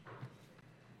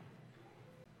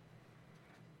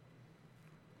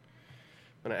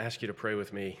I'm going to ask you to pray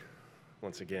with me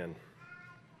once again.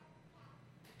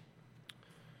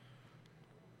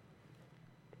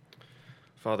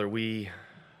 Father, we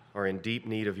are in deep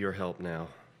need of your help now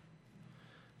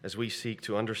as we seek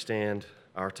to understand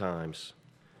our times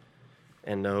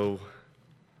and know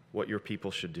what your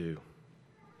people should do.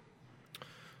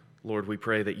 Lord, we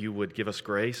pray that you would give us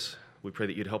grace. We pray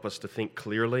that you'd help us to think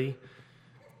clearly.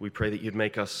 We pray that you'd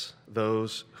make us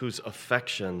those whose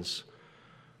affections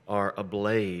are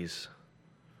ablaze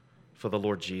for the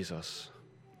Lord Jesus.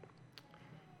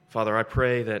 Father, I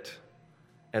pray that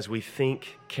as we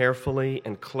think carefully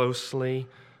and closely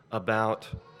about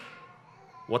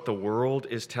what the world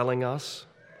is telling us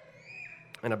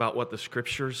and about what the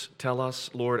Scriptures tell us,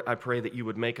 Lord, I pray that you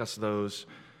would make us those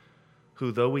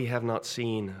who, though we have not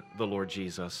seen the Lord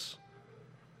Jesus,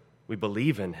 we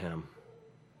believe in him.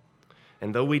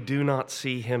 And though we do not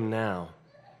see him now,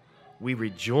 we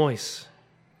rejoice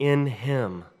in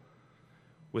him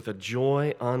with a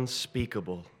joy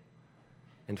unspeakable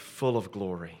and full of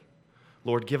glory.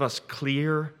 Lord, give us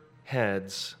clear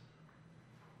heads,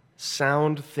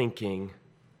 sound thinking,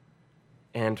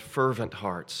 and fervent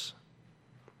hearts.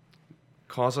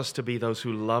 Cause us to be those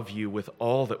who love you with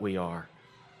all that we are,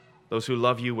 those who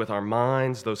love you with our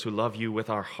minds, those who love you with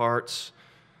our hearts,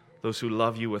 those who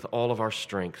love you with all of our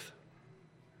strength.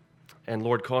 And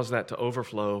Lord, cause that to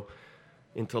overflow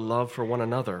into love for one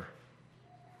another.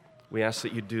 We ask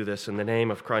that you do this in the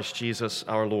name of Christ Jesus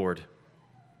our Lord.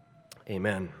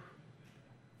 Amen.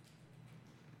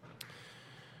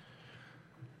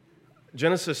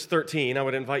 Genesis 13, I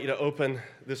would invite you to open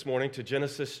this morning to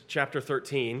Genesis chapter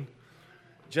 13.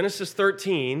 Genesis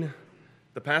 13,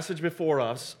 the passage before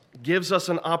us, gives us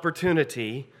an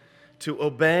opportunity to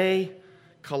obey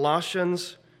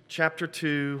Colossians chapter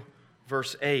 2,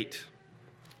 verse 8.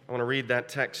 I want to read that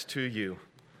text to you.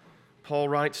 Paul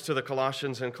writes to the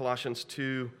Colossians in Colossians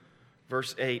 2,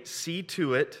 verse 8, "See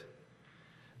to it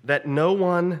that no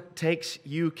one takes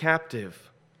you captive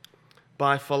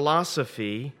by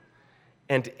philosophy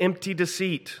and empty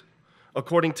deceit,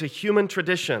 according to human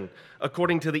tradition,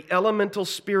 according to the elemental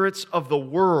spirits of the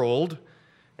world,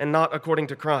 and not according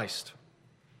to Christ."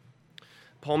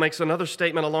 Paul makes another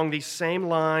statement along these same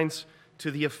lines to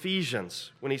the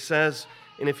Ephesians when he says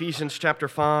in Ephesians chapter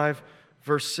 5,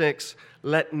 verse 6,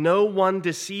 "Let no one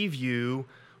deceive you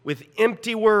with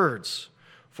empty words,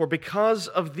 for because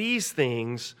of these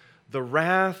things the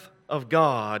wrath of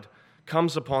God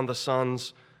comes upon the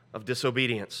sons of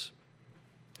disobedience."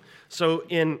 So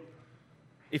in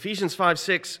Ephesians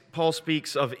 5:6, Paul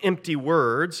speaks of empty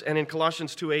words, and in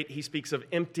Colossians 2:8, he speaks of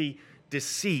empty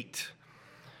deceit.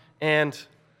 And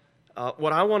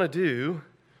what I want to do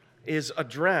is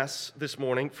address this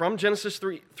morning from Genesis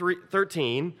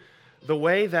 13 the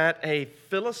way that a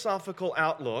philosophical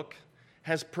outlook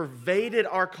has pervaded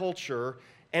our culture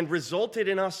and resulted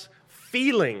in us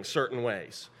feeling certain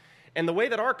ways. And the way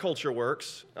that our culture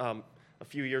works, a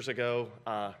few years ago,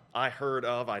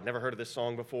 I'd never heard of this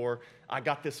song before. I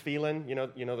Got This Feeling, you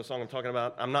know the song I'm talking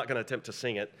about? I'm not going to attempt to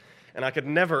sing it. And I could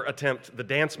never attempt the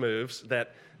dance moves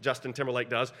that Justin Timberlake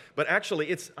does. But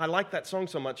actually, I like that song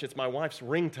so much, it's my wife's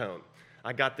ringtone.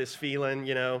 I got this feeling,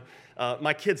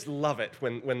 My kids love it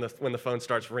when the phone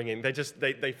starts ringing.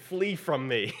 They flee from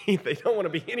me. They don't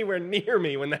want to be anywhere near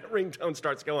me when that ringtone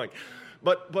starts going.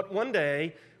 But one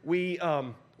day, we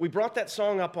brought that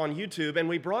song up on YouTube, and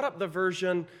we brought up the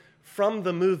version from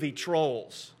the movie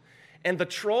Trolls. And the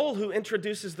troll who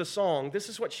introduces the song, this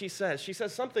is what she says. She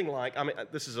says something like,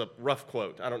 this is a rough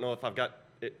quote. I don't know if I've got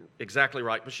it exactly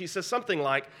right, but she says something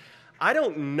like, "I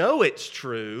don't know it's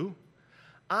true,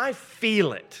 I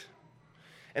feel it."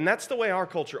 And that's the way our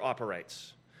culture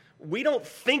operates. We don't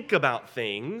think about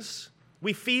things,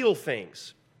 we feel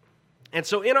things. And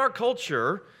so in our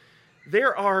culture,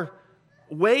 there are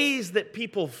ways that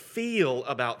people feel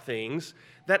about things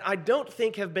that I don't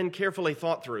think have been carefully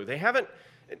thought through.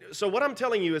 So what I'm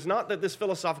telling you is not that this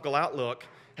philosophical outlook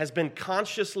has been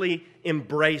consciously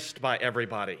embraced by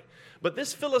everybody, but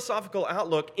this philosophical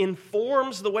outlook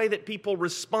informs the way that people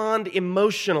respond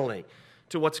emotionally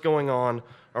to what's going on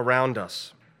around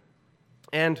us.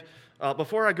 And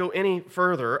before I go any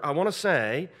further, I want to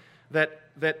say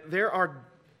that there are,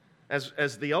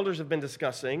 as the elders have been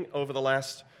discussing over the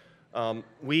last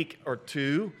week or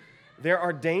two, there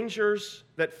are dangers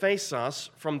that face us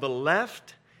from the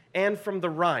left and from the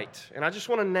right. And I just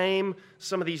want to name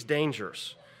some of these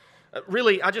dangers.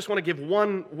 Really, I just want to give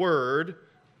one word,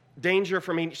 danger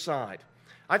from each side.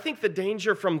 I think the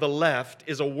danger from the left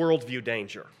is a worldview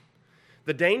danger.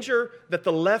 The danger that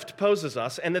the left poses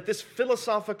us and that this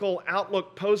philosophical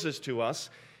outlook poses to us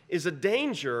is a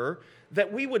danger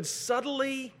that we would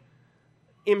subtly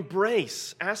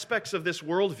embrace aspects of this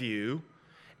worldview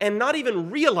and not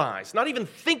even realize, not even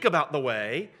think about the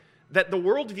way that the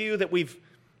worldview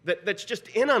that's just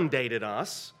inundated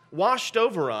us, washed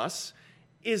over us,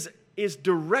 is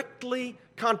directly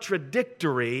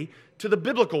contradictory to the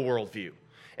biblical worldview.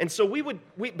 And so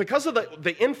because of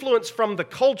the influence from the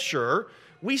culture,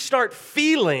 we start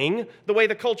feeling the way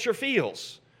the culture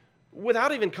feels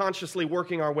without even consciously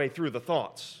working our way through the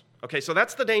thoughts. Okay, so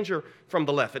that's the danger from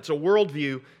the left. It's a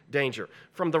worldview danger.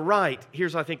 From the right,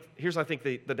 here's I think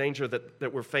the danger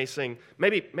that we're facing.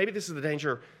 Maybe this is the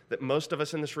danger that most of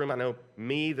us in this room, I know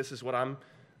me, this is what I'm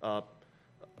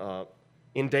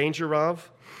in danger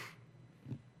of.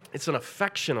 It's an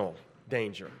affectional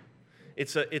danger.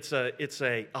 It's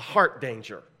a heart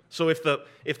danger. So if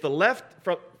the left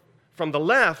from the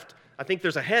left, I think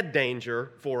there's a head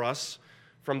danger for us.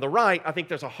 From the right, I think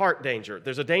there's a heart danger.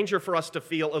 There's a danger for us to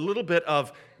feel a little bit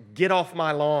of get off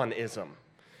my lawn-ism.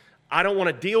 I don't want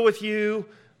to deal with you.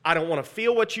 I don't want to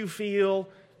feel what you feel.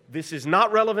 This is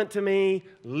not relevant to me.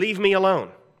 Leave me alone.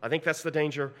 I think that's the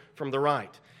danger from the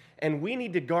right. And we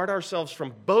need to guard ourselves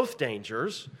from both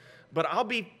dangers, but I'll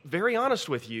be very honest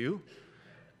with you.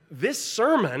 This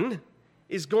sermon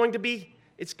is going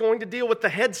to deal with the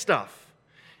head stuff.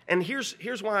 And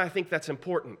here's why I think that's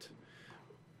important.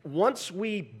 Once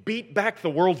we beat back the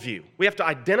worldview, we have to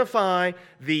identify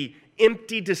the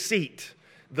empty deceit,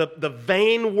 the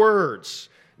vain words,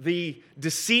 the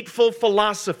deceitful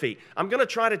philosophy. I'm going to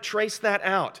try to trace that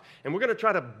out, and we're going to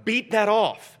try to beat that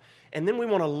off. And then we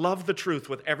want to love the truth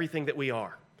with everything that we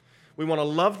are. We want to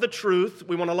love the truth.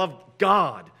 We want to love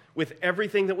God with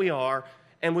everything that we are,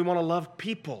 and we want to love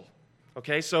people.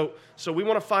 Okay, so we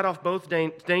want to fight off both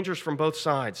dangers from both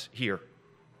sides here.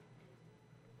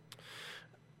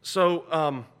 So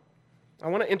I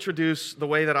want to introduce the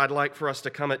way that I'd like for us to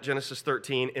come at Genesis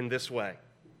 13 in this way.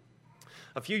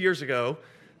 A few years ago,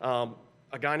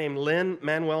 a guy named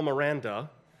Lin-Manuel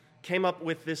Miranda came up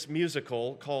with this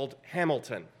musical called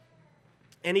Hamilton.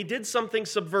 And he did something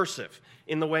subversive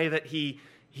in the way that he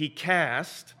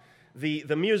cast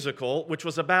the musical, which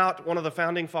was about one of the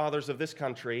founding fathers of this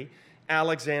country,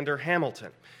 Alexander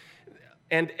Hamilton.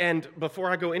 And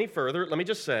before I go any further, let me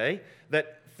just say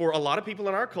that for a lot of people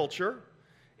in our culture,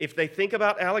 if they think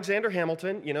about Alexander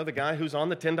Hamilton, you know, the guy who's on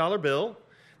the $10 bill,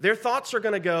 their thoughts are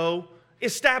going to go,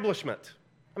 establishment.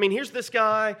 I mean, here's this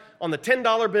guy on the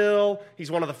 $10 bill. He's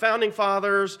one of the founding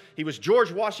fathers. He was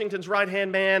George Washington's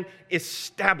right-hand man.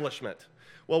 Establishment.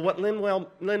 Well, what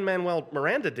Lin-Manuel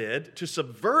Miranda did to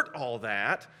subvert all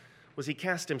that was he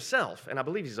cast himself, and I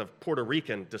believe he's of Puerto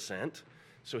Rican descent,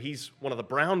 so he's one of the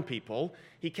brown people.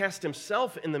 He cast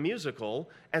himself in the musical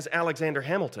as Alexander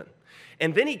Hamilton.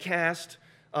 And then he cast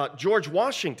George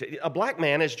Washington, a black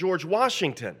man, as George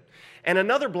Washington. And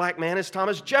another black man as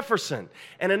Thomas Jefferson.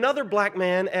 And another black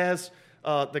man as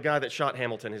the guy that shot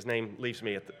Hamilton. His name leaves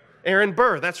me Aaron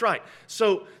Burr, that's right.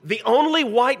 So the only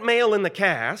white male in the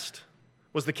cast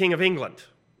was the King of England.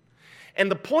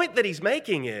 And the point that he's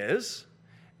making is,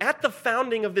 at the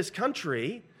founding of this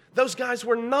country, those guys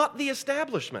were not the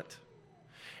establishment.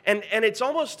 And it's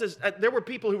almost as, there were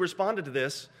people who responded to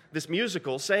this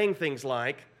musical saying things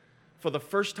like, for the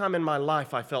first time in my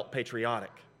life, I felt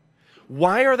patriotic.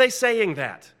 Why are they saying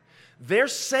that? They're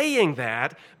saying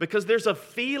that because there's a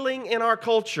feeling in our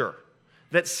culture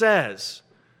that says,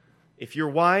 if you're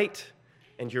white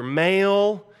and you're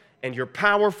male and you're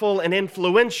powerful and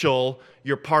influential,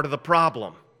 you're part of the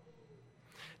problem.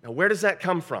 Now, where does that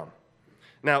come from?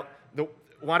 Now,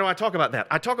 why do I talk about that?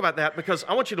 I talk about that because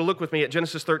I want you to look with me at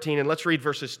Genesis 13, and let's read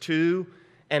verses 2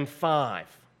 and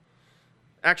 5.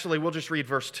 Actually, we'll just read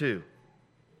verse 2.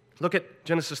 Look at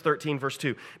Genesis 13, verse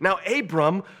 2. Now,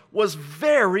 Abram was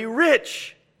very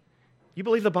rich. You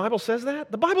believe the Bible says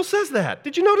that? The Bible says that.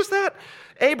 Did you notice that?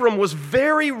 Abram was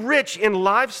very rich in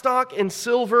livestock, in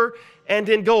silver, and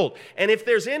in gold. And if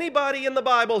there's anybody in the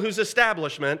Bible who's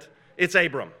establishment, it's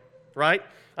Abram, right?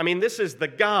 I mean, this is the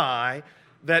guy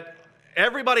that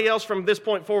everybody else from this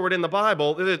point forward in the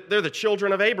Bible, they're the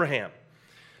children of Abraham.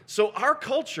 So our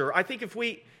culture, I think if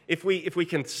we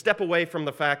can step away from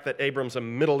the fact that Abram's a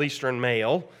Middle Eastern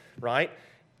male, right?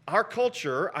 Our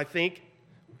culture, I think,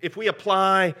 if we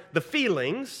apply the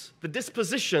feelings, the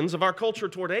dispositions of our culture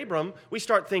toward Abram, we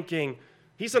start thinking,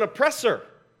 he's an oppressor.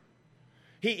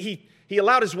 He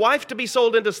allowed his wife to be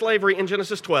sold into slavery in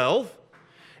Genesis 12.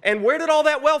 And where did all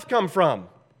that wealth come from?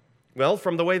 Well,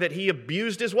 from the way that he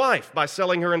abused his wife by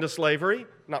selling her into slavery.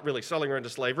 Not really selling her into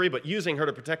slavery, but using her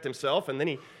to protect himself, and then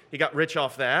he got rich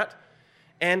off that.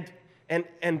 And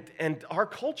our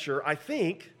culture, I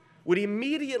think, would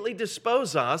immediately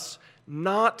dispose us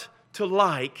not to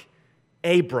like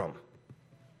Abram,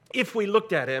 if we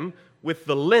looked at him with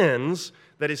the lens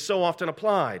that is so often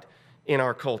applied in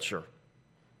our culture.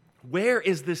 Where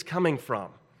is this coming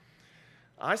from?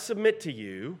 I submit to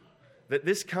you that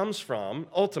this comes from,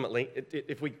 ultimately,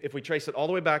 if we trace it all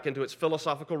the way back into its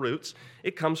philosophical roots,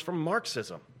 it comes from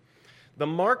Marxism.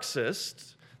 Karl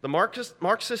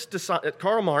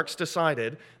Marx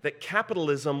decided that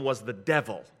capitalism was the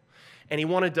devil, and he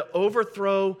wanted to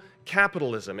overthrow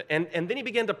capitalism. And then he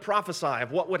began to prophesy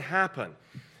of what would happen.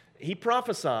 He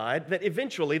prophesied that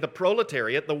eventually the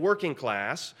proletariat, the working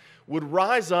class, would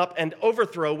rise up and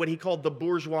overthrow what he called the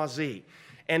bourgeoisie.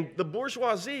 And the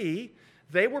bourgeoisie,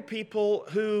 they were people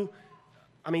who,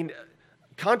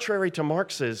 contrary to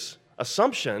Marx's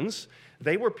assumptions,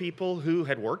 they were people who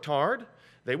had worked hard.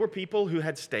 They were people who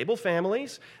had stable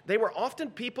families. They were often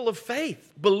people of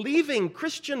faith, believing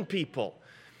Christian people.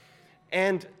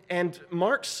 And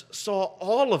Marx saw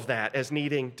all of that as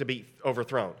needing to be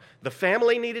overthrown. The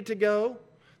family needed to go,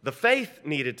 the faith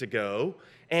needed to go,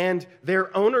 and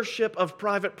their ownership of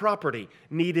private property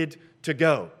needed to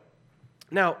go.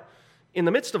 Now, in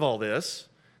the midst of all this,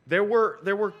 there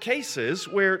were cases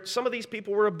where some of these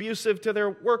people were abusive to their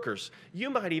workers. You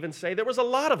might even say there was a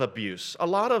lot of abuse, a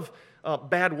lot of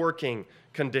bad working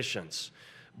conditions.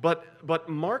 But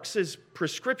Marx's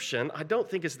prescription, I don't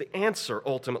think, is the answer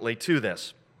ultimately to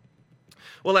this.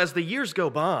 Well, as the years go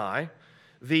by,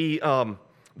 the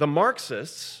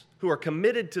Marxists who are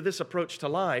committed to this approach to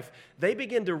life, they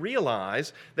begin to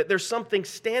realize that there's something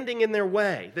standing in their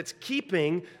way that's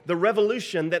keeping the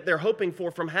revolution that they're hoping for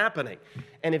from happening.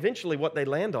 And eventually what they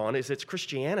land on is it's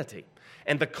Christianity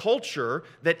and the culture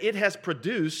that it has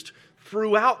produced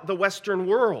throughout the Western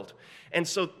world. And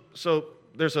so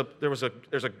there's a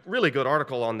really good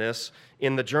article on this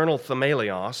in the journal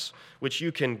Themelios, which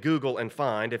you can Google and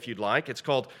find if you'd like. It's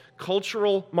called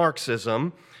Cultural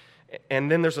Marxism,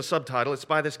 and then there's a subtitle. It's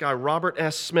by this guy, Robert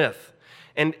S. Smith.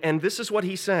 And this is what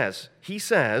he says. He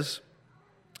says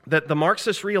that the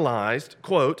Marxists realized,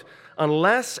 quote,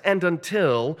 unless and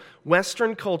until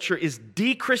Western culture is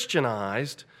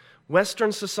de-Christianized,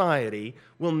 Western society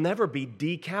will never be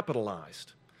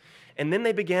decapitalized. And then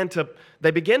they began to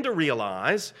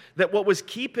realize that what was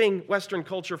keeping Western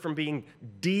culture from being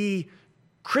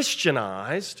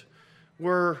de-Christianized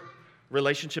were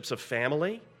relationships of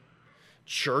family,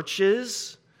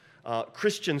 churches,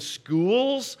 Christian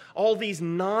schools, all these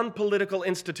non-political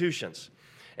institutions.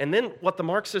 And then what the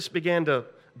Marxists began to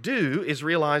do is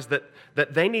realize that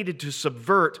they needed to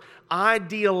subvert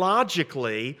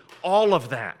ideologically all of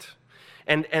that.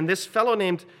 And this fellow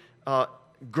named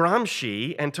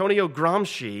Gramsci, Antonio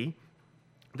Gramsci,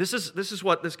 this is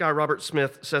what this guy Robert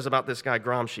Smith says about this guy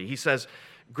Gramsci. He says,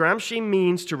 Gramsci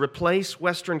means to replace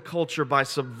Western culture by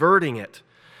subverting it,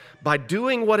 by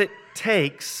doing what it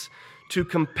takes to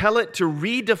compel it to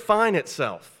redefine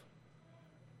itself,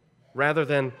 rather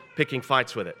than picking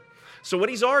fights with it. So what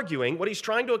he's arguing, what he's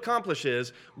trying to accomplish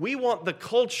is, we want the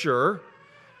culture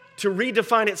to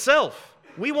redefine itself.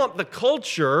 We want the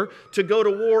culture to go to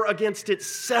war against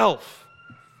itself.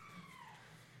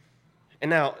 And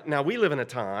now we live in a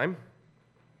time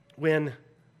when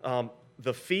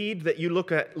the feed that you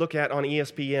look at on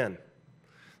ESPN,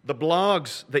 the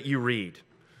blogs that you read,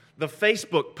 the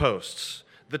Facebook posts,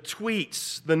 the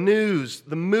tweets, the news,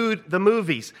 the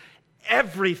movies,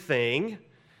 everything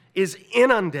is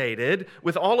inundated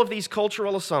with all of these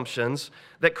cultural assumptions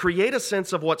that create a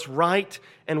sense of what's right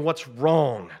and what's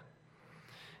wrong.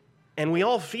 And we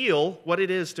all feel what it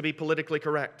is to be politically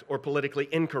correct or politically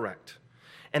incorrect.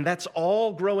 And that's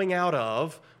all growing out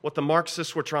of what the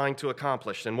Marxists were trying to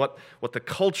accomplish and what the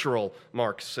cultural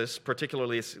Marxists,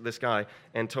 particularly this guy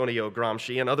Antonio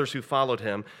Gramsci and others who followed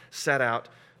him, set out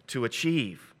to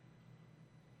achieve.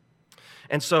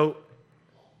 And so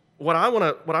what I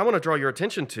want to draw your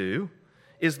attention to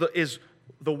is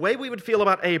the way we would feel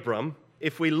about Abram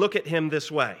if we look at him this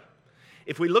way.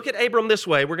 If we look at Abram this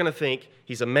way, we're going to think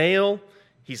he's a male,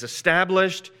 he's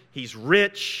established, he's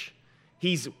rich,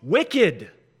 he's wicked,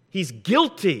 he's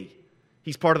guilty,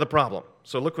 he's part of the problem.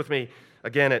 So look with me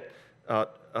again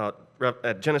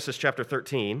at Genesis chapter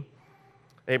 13.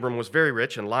 Abram was very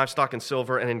rich in livestock and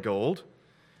silver and in gold.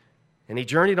 And he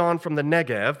journeyed on from the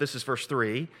Negev, this is verse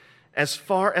 3, as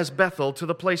far as Bethel, to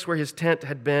the place where his tent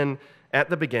had been at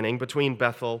the beginning, between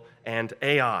Bethel and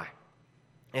Ai.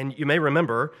 And you may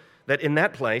remember that in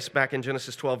that place, back in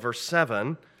Genesis 12, verse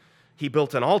 7, he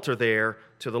built an altar there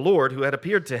to the Lord who had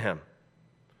appeared to him.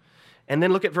 And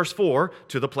then look at verse 4,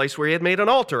 to the place where he had made an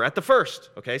altar at the first.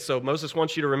 Okay, so Moses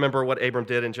wants you to remember what Abram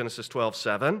did in Genesis 12,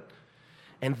 7.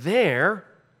 And there,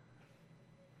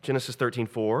 Genesis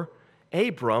 13:4,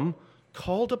 Abram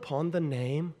called upon the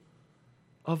name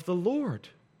of the Lord.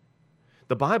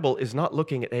 The Bible is not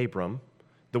looking at Abram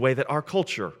the way that our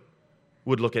culture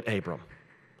would look at Abram.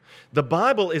 The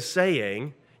Bible is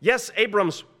saying, yes,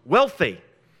 Abram's wealthy,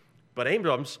 but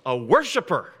Abram's a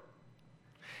worshiper.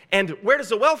 And where does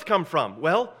the wealth come from?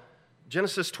 Well,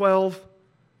 Genesis 12,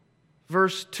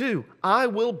 verse 2, I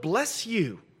will bless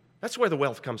you. That's where the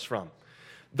wealth comes from.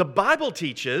 The Bible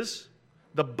teaches,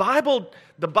 the Bible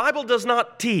does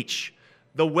not teach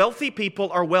the wealthy people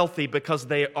are wealthy because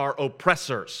they are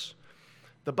oppressors.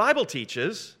 The Bible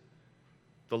teaches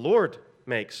the Lord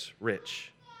makes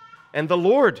rich and the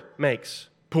Lord makes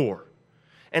poor.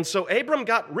 And so Abram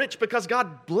got rich because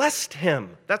God blessed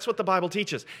him. That's what the Bible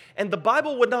teaches. And the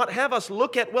Bible would not have us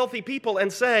look at wealthy people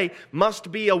and say,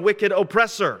 must be a wicked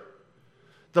oppressor.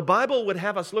 The Bible would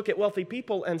have us look at wealthy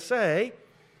people and say,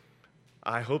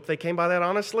 I hope they came by that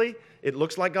honestly. It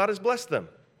looks like God has blessed them.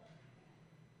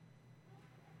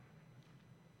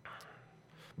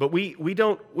 But we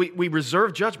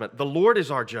reserve judgment. The Lord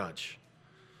is our judge.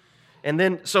 And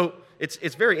then, so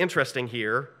it's very interesting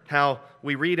here how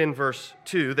we read in verse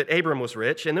 2 that Abram was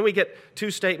rich, and then we get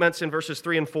two statements in verses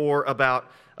 3 and 4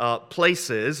 about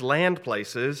places, land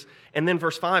places, and then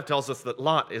verse 5 tells us that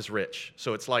Lot is rich.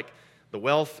 So it's like the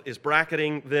wealth is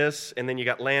bracketing this, and then you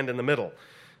got land in the middle.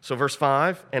 So verse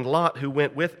 5, and Lot, who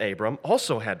went with Abram,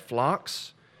 also had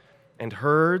flocks and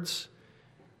herds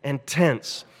and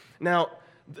tents. Now,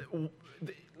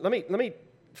 let me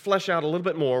flesh out a little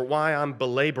bit more why I'm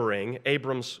belaboring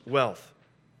Abram's wealth.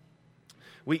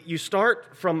 You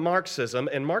start from Marxism,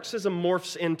 and Marxism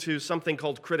morphs into something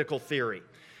called critical theory.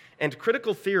 And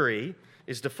critical theory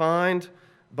is defined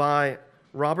by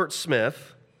Robert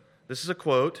Smith, this is a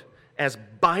quote, as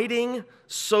biting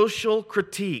social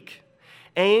critique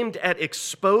aimed at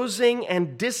exposing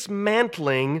and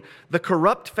dismantling the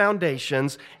corrupt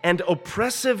foundations and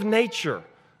oppressive nature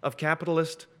of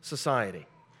capitalist society.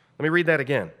 Let me read that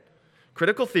again.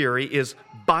 Critical theory is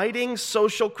biting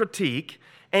social critique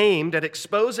aimed at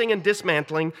exposing and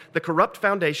dismantling the corrupt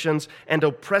foundations and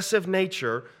oppressive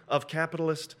nature of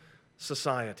capitalist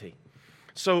society.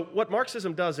 So what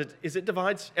Marxism does is it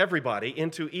divides everybody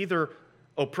into either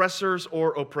oppressors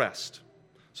or oppressed.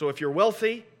 So if you're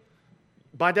wealthy,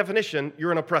 by definition,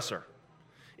 you're an oppressor.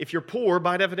 If you're poor,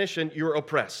 by definition, you're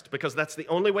oppressed, because that's the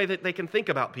only way that they can think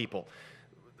about people.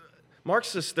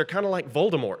 Marxists, they're kind of like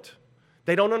Voldemort.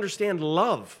 They don't understand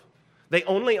love. They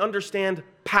only understand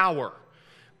power.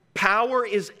 Power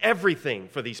is everything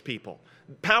for these people.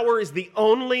 Power is the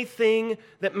only thing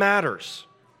that matters.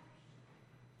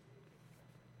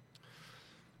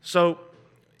 So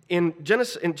in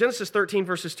Genesis 13,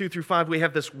 verses 2 through 5, we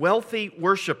have this wealthy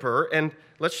worshiper, and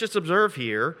let's just observe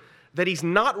here that he's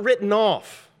not written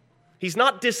off. He's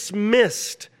not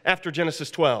dismissed after Genesis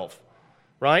 12.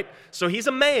 Right? So he's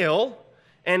a male,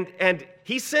 and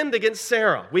he sinned against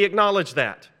Sarah. We acknowledge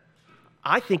that.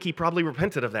 I think he probably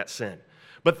repented of that sin.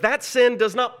 But that sin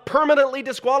does not permanently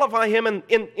disqualify him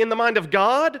in the mind of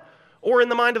God or in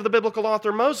the mind of the biblical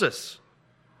author Moses.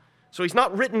 So he's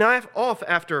not written off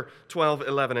after 12,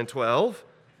 11, and 12.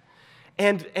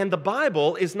 And the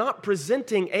Bible is not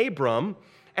presenting Abram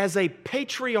as a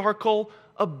patriarchal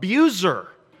abuser.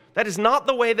 That is not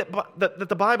the way that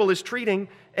the Bible is treating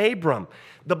Abram.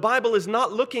 The Bible is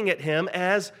not looking at him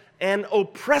as an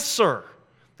oppressor.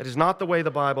 That is not the way the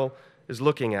Bible is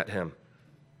looking at him.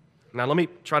 Now, let me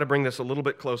try to bring this a little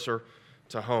bit closer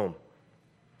to home.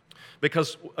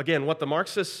 Because, again, what the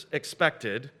Marxists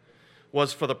expected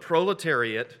was for the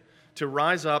proletariat to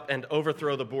rise up and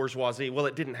overthrow the bourgeoisie. Well,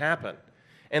 it didn't happen.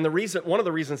 And one of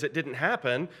the reasons it didn't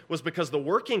happen was because the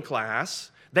working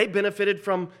class, they benefited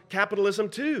from capitalism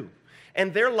too.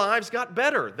 And their lives got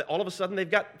better. All of a sudden, they've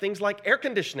got things like air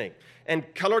conditioning and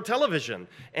color television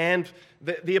and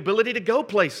the ability to go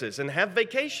places and have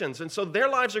vacations. And so their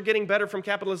lives are getting better from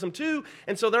capitalism too.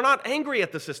 And so they're not angry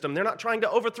at the system. They're not trying to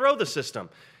overthrow the system.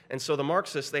 And so the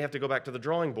Marxists, they have to go back to the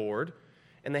drawing board,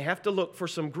 and they have to look for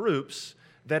some groups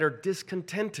that are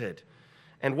discontented.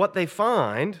 And what they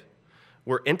find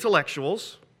were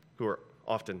intellectuals, who are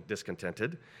often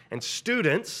discontented, and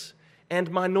students and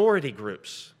minority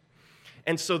groups.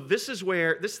 And so this is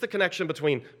the connection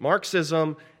between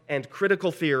Marxism and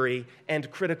critical theory and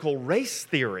critical race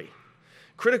theory.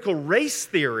 Critical race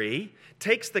theory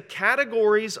takes the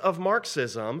categories of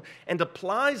Marxism and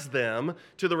applies them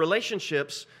to the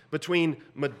relationships between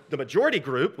the majority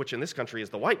group, which in this country is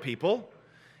the white people,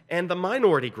 and the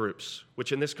minority groups,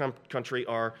 which in this country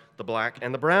are the black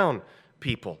and the brown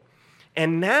people.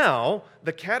 And now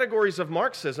the categories of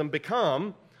Marxism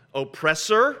become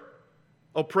oppressor,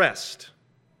 oppressed.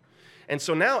 And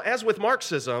so now, as with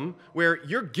Marxism, where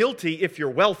you're guilty if you're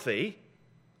wealthy,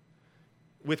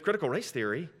 with critical race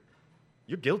theory,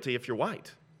 you're guilty if you're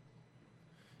white.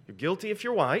 You're guilty if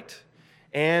you're white,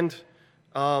 and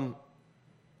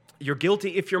you're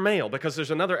guilty if you're male, because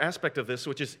there's another aspect of this,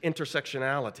 which is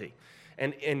intersectionality.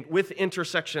 And with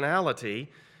intersectionality,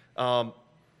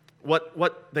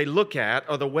 what they look at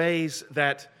are the ways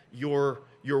that your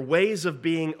ways of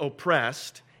being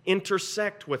oppressed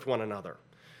intersect with one another.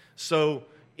 So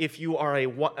if you are a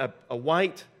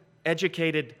white,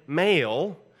 educated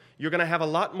male, you're going to have a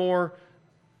lot more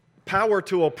power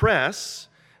to oppress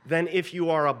than if you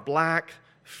are a black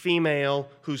female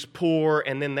who's poor,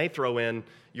 and then they throw in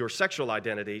your sexual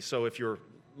identity. So if you're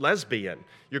lesbian,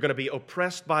 you're going to be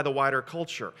oppressed by the wider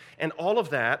culture. And all of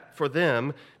that, for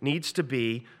them, needs to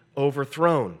be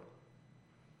overthrown.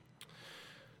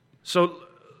 So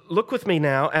look with me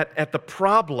now at the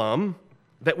problem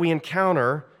that we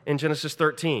encounter in Genesis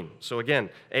 13. So again,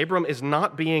 Abram is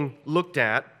not being looked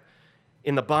at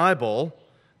in the Bible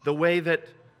the way that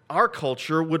our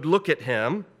culture would look at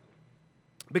him,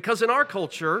 because in our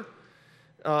culture,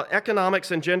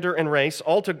 economics and gender and race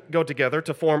all go together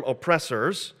to form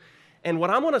oppressors. And what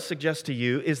I want to suggest to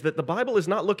you is that the Bible is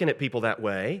not looking at people that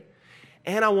way.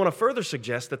 And I want to further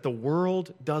suggest that the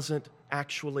world doesn't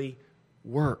actually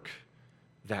work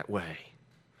that way.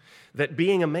 That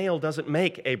being a male doesn't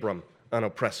make Abram an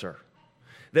oppressor.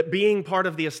 That being part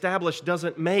of the established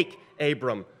doesn't make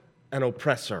Abram an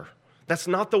oppressor. That's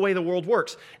not the way the world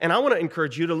works. And I want to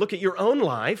encourage you to look at your own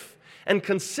life and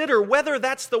consider whether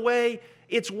that's the way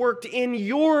it's worked in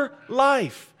your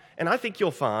life. And I think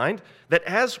you'll find that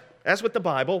as with the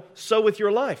Bible, so with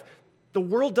your life. The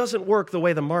world doesn't work the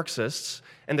way the Marxists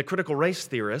and the critical race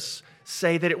theorists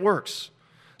say that it works.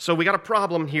 So we got a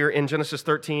problem here in Genesis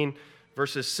 13,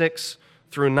 verses 6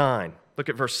 through 9. Look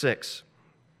at verse 6.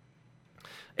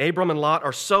 Abram and Lot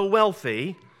are so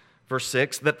wealthy, verse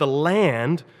 6, that the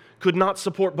land could not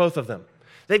support both of them.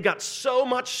 They've got so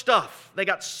much stuff. They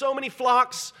got so many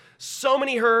flocks, so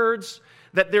many herds,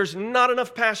 that there's not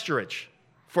enough pasturage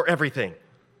for everything.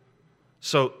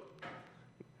 So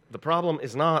the problem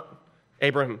is not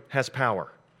Abram has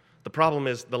power. The problem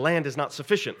is the land is not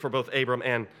sufficient for both Abram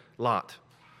and Lot.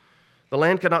 The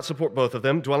land could not support both of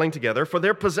them dwelling together, for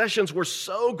their possessions were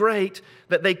so great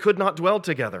that they could not dwell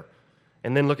together.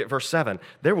 And then look at verse 7.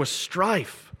 There was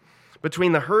strife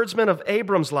between the herdsmen of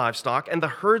Abram's livestock and the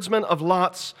herdsmen of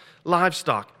Lot's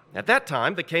livestock. At that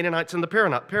time, the Canaanites and the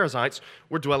Perizzites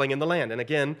were dwelling in the land. And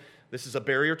again, this is a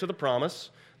barrier to the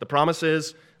promise. The promise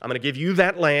is, I'm going to give you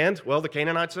that land. Well, the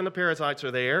Canaanites and the Perizzites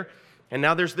are there. And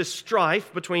now there's this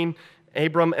strife between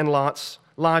Abram and Lot's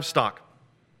livestock.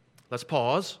 Let's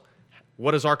pause.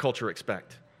 What does our culture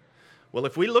expect? Well,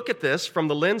 if we look at this from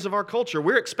the lens of our culture,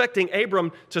 we're expecting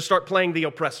Abram to start playing the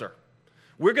oppressor.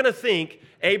 We're going to think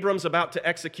Abram's about to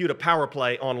execute a power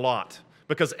play on Lot,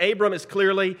 because Abram is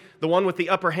clearly the one with the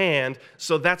upper hand,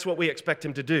 so that's what we expect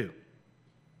him to do.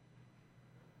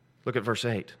 Look at verse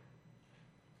 8.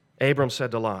 Abram said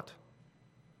to Lot,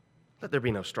 "Let there be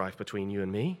no strife between you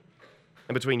and me,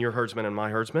 and between your herdsmen and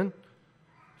my herdsmen,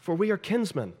 for we are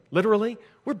kinsmen." Literally,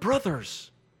 we're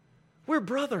brothers. We're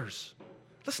brothers.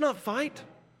 Let's not fight.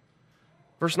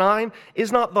 Verse 9,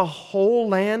 "Is not the whole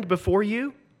land before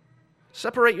you?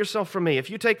 Separate yourself from me. If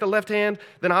you take the left hand,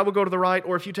 then I will go to the right,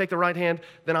 or if you take the right hand,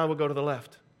 then I will go to the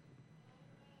left."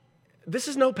 This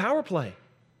is no power play,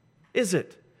 is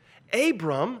it?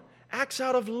 Abram acts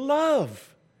out of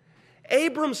love.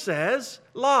 Abram says,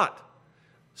 Lot,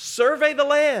 survey the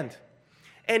land,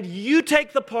 and you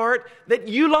take the part that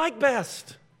you like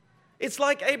best. It's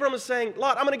like Abram is saying,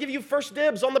 Lot, I'm going to give you first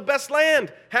dibs on the best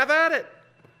land. Have at it.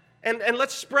 And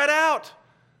let's spread out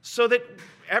so that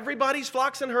everybody's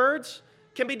flocks and herds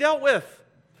can be dealt with.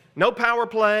 No power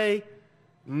play,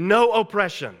 no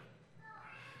oppression.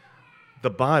 The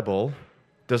Bible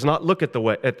does not look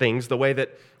at things the way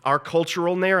that our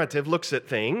cultural narrative looks at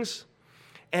things.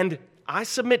 And I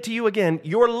submit to you again,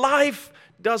 your life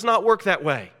does not work that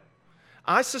way.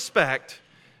 I suspect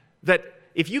that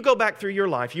if you go back through your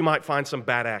life, you might find some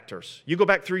bad actors. You go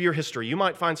back through your history, you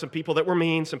might find some people that were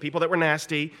mean, some people that were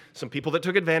nasty, some people that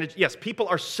took advantage. Yes, people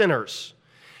are sinners.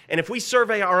 And if we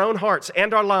survey our own hearts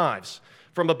and our lives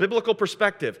from a biblical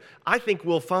perspective, I think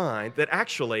we'll find that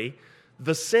actually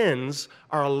the sins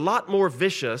are a lot more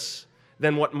vicious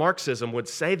than what Marxism would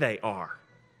say they are.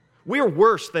 We're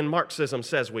worse than Marxism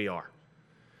says we are.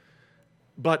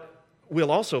 But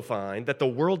we'll also find that the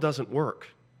world doesn't work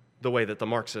the way that the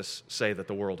Marxists say that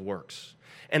the world works.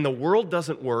 And the world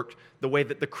doesn't work the way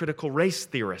that the critical race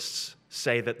theorists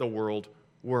say that the world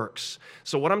works.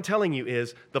 So what I'm telling you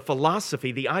is the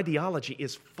philosophy, the ideology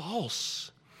is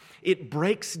false. It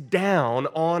breaks down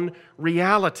on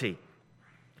reality.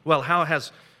 Well, how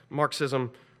has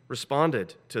Marxism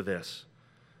responded to this?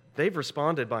 They've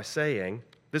responded by saying,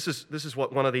 this is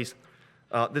what one of these,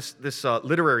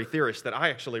 literary theorist that I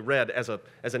actually read as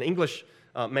an English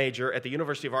major at the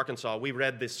University of Arkansas. We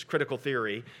read this critical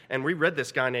theory, and we read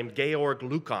this guy named Georg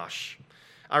Lukács.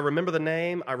 I remember the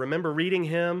name, I remember reading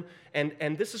him,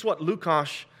 and this is what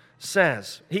Lukács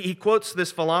says. He quotes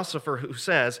this philosopher who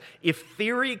says, if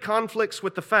theory conflicts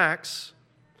with the facts,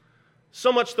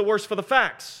 so much the worse for the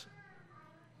facts.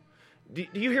 Do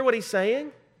you hear what he's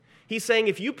saying? He's saying,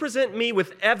 if you present me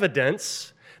with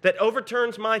evidence that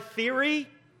overturns my theory,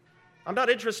 I'm not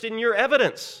interested in your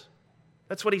evidence.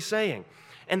 That's what he's saying.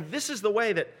 And this is the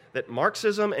way that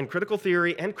Marxism and critical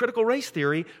theory and critical race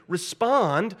theory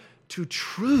respond to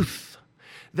truth.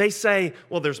 They say,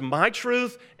 well, there's my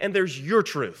truth and there's your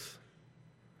truth.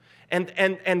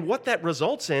 And what that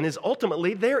results in is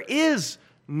ultimately there is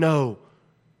no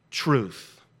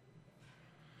truth.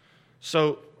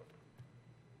 So,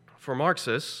 for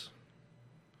Marxists,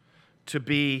 to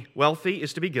be wealthy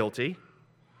is to be guilty.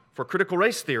 For critical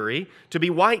race theory, to be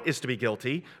white is to be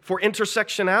guilty. For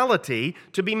intersectionality,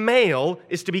 to be male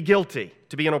is to be guilty,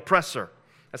 to be an oppressor.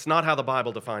 That's not how the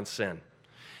Bible defines sin.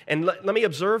 And let me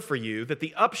observe for you that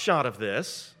the upshot of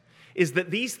this is that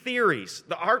these theories,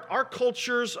 our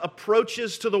culture's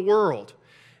approaches to the world,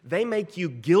 they make you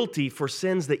guilty for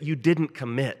sins that you didn't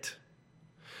commit.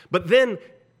 But then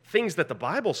things that the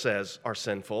Bible says are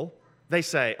sinful, they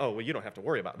say, oh, well, you don't have to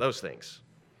worry about those things.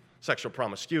 Sexual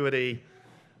promiscuity,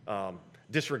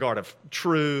 disregard of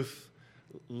truth,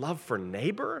 love for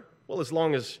neighbor. Well, as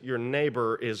long as your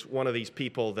neighbor is one of these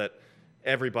people that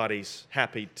everybody's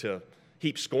happy to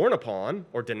heap scorn upon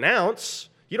or denounce,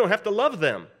 you don't have to love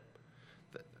them.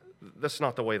 That's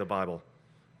not the way the Bible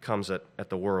comes at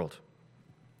the world.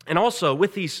 And also,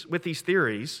 with these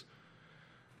theories,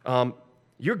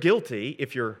 you're guilty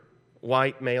if you're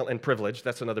white, male, and privileged.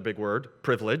 That's another big word,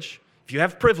 privilege. If you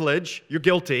have privilege, you're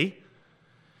guilty.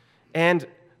 And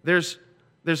there's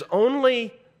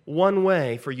only one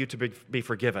way for you to be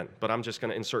forgiven, but I'm just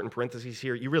going to insert in parentheses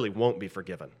here, you really won't be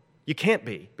forgiven. You can't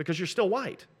be, because you're still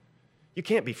white. You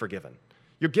can't be forgiven.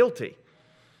 You're guilty.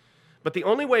 But the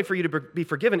only way for you to be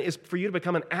forgiven is for you to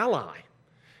become an ally.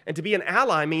 And to be an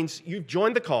ally means you've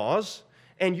joined the cause,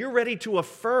 and you're ready to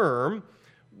affirm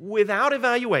without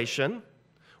evaluation,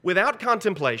 without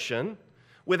contemplation,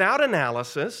 without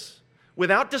analysis,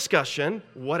 without discussion,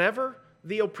 whatever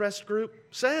the oppressed group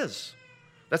says.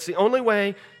 That's the only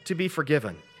way to be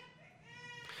forgiven.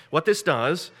 What this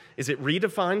does is it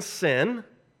redefines sin,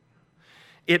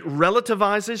 it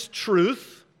relativizes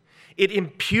truth, it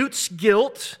imputes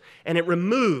guilt, and it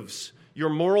removes your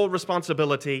moral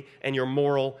responsibility and your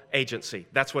moral agency.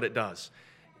 That's what it does.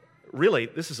 Really,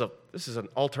 this is an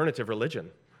alternative religion.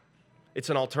 It's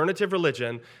an alternative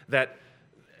religion that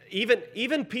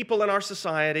even people in our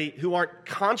society who aren't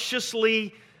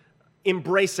consciously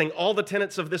embracing all the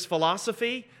tenets of this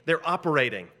philosophy, they're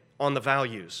operating on the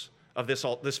values of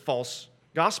this false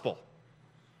gospel.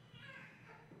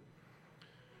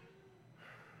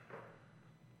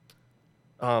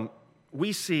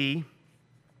 We see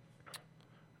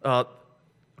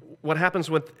what happens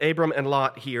with Abram and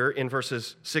Lot here in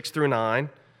verses 6 through 9,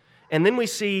 and then we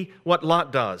see what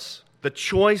Lot does, the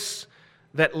choice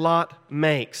that Lot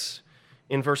makes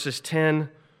in verses 10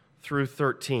 through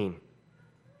 13.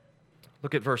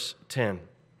 Look at verse 10.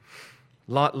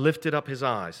 Lot lifted up his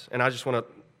eyes, and I just want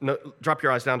to drop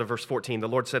your eyes down to verse 14. The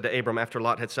Lord said to Abram after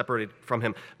Lot had separated from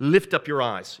him, lift up your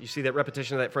eyes. You see that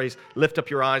repetition of that phrase, lift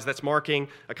up your eyes? That's marking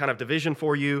a kind of division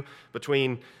for you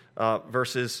between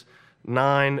verses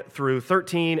 9 through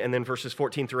 13 and then verses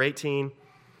 14 through 18.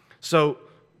 So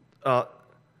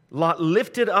Lot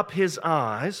lifted up his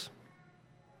eyes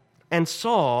and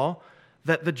saw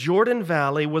that the Jordan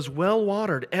Valley was well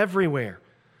watered everywhere,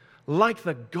 like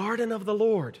the garden of the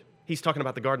Lord. He's talking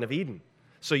about the Garden of Eden.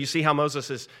 So you see how Moses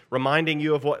is reminding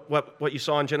you of what you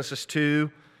saw in Genesis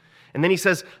 2. And then he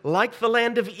says, like the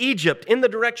land of Egypt in the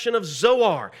direction of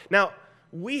Zoar. Now,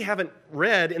 we haven't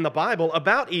read in the Bible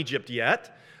about Egypt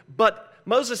yet, but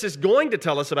Moses is going to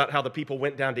tell us about how the people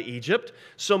went down to Egypt.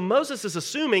 So Moses is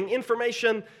assuming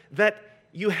information that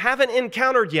you haven't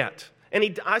encountered yet.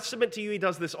 And I submit to you, he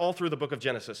does this all through the book of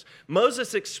Genesis.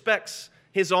 Moses expects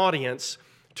his audience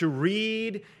to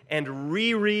read and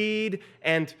reread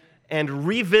and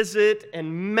revisit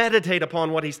and meditate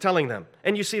upon what he's telling them.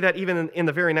 And you see that even in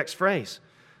the very next phrase.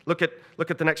 Look at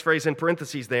the next phrase in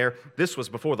parentheses there. This was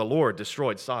before the Lord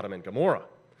destroyed Sodom and Gomorrah.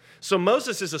 So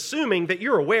Moses is assuming that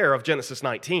you're aware of Genesis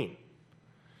 19.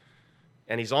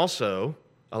 And he's also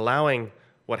allowing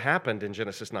what happened in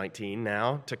Genesis 19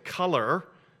 now to color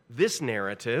this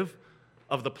narrative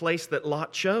of the place that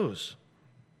Lot chose.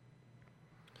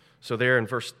 So there in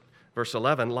verse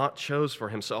 11, Lot chose for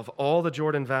himself all the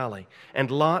Jordan Valley,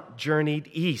 and Lot journeyed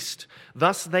east.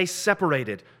 Thus they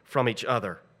separated from each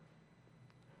other.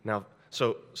 Now,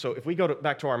 so if we go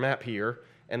back to our map here,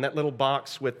 and that little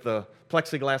box with the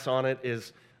plexiglass on it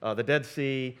is the Dead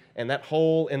Sea, and that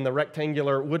hole in the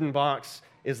rectangular wooden box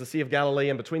is the Sea of Galilee,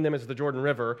 and between them is the Jordan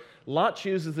River. Lot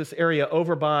chooses this area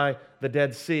over by the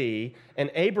Dead Sea,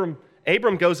 and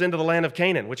Abram goes into the land of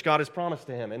Canaan, which God has promised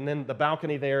to him, and then the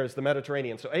balcony there is the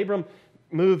Mediterranean. So Abram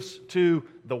moves to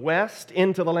the west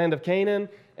into the land of Canaan,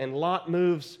 and Lot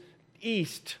moves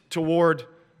east toward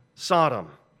Sodom.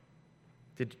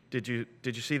 Did you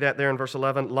see that there in verse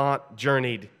 11? Lot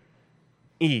journeyed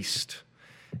east.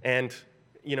 And,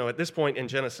 at this point in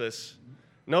Genesis,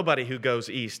 nobody who goes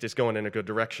east is going in a good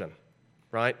direction,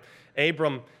 right?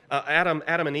 Adam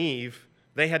and Eve,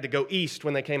 they had to go east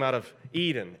when they came out of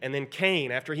Eden. And then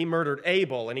Cain, after he murdered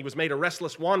Abel and he was made a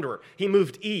restless wanderer, he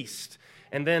moved east.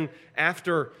 And then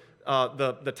after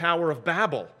the Tower of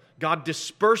Babel, God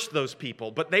dispersed those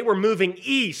people, but they were moving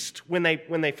east when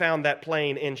they found that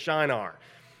plain in Shinar.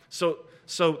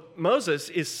 So Moses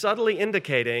is subtly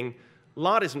indicating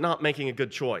Lot is not making a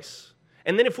good choice.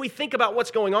 And then if we think about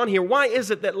what's going on here, why is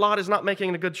it that Lot is not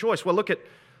making a good choice? Well, look at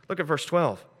verse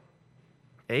 12.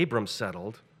 Abram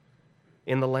settled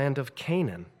in the land of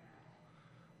Canaan,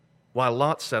 while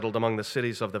Lot settled among the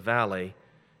cities of the valley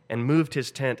and moved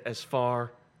his tent as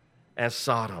far as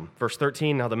Sodom. Verse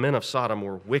 13, now the men of Sodom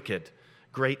were wicked,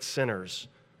 great sinners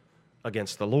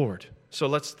against the Lord. So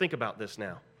let's think about this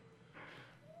now.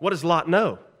 What does Lot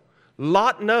know?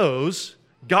 Lot knows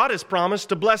God has promised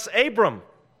to bless Abram.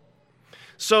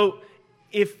 So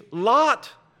if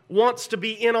Lot wants to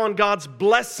be in on God's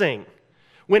blessing,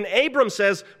 when Abram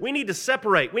says we need to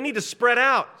separate, we need to spread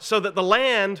out so that the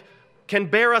land can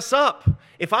bear us up.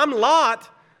 If I'm Lot,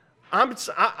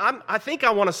 I think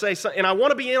I want to say something, and I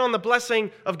want to be in on the blessing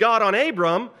of God on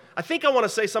Abram. I think I want to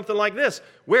say something like this: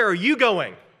 where are you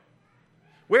going?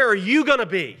 Where are you going to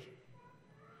be?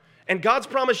 And God's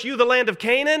promised you the land of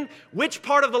Canaan. Which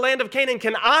part of the land of Canaan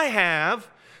can I have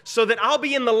so that I'll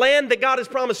be in the land that God has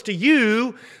promised to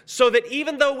you, so that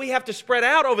even though we have to spread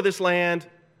out over this land,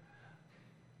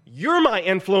 you're my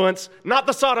influence, not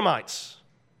the Sodomites.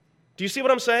 Do you see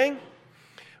what I'm saying?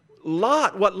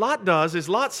 What Lot does is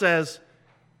Lot says,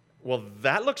 well,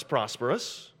 that looks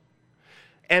prosperous.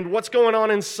 And what's going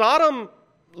on in Sodom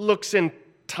looks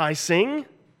enticing.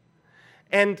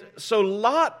 And so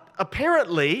Lot,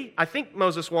 apparently, I think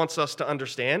Moses wants us to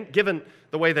understand, given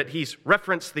the way that he's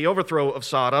referenced the overthrow of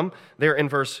Sodom there in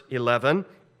verse 11,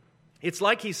 it's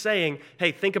like he's saying,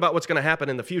 hey, think about what's going to happen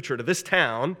in the future to this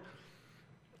town.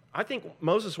 I think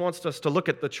Moses wants us to look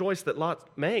at the choice that Lot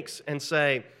makes and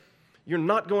say, you're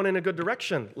not going in a good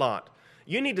direction, Lot.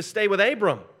 You need to stay with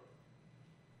Abram.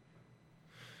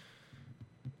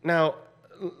 Now,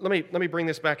 let me bring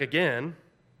this back again.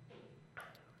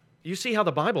 You see how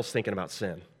the Bible's thinking about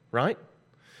sin, right?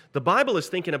 The Bible is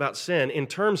thinking about sin in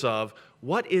terms of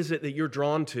what is it that you're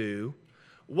drawn to?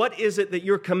 What is it that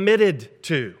you're committed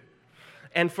to?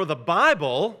 And for the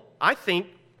Bible, I think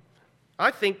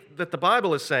that the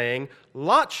Bible is saying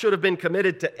Lot should have been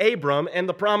committed to Abram and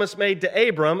the promise made to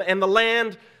Abram and the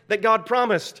land that God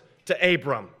promised to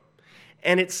Abram.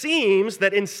 And it seems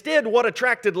that instead what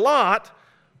attracted Lot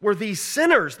were these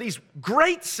sinners, these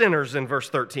great sinners in verse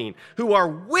 13, who are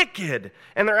wicked,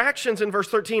 and their actions in verse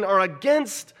 13 are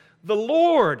against the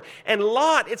Lord. And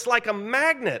Lot, it's like a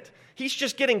magnet. He's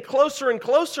just getting closer and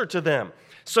closer to them.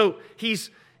 So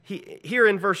here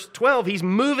in verse 12, he's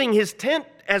moving his tent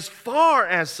as far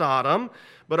as Sodom,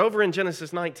 but over in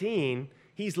Genesis 19,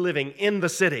 he's living in the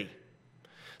city.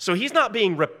 So he's not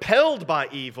being repelled by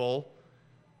evil.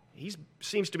 He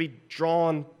seems to be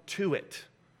drawn to it.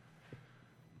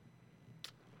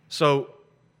 So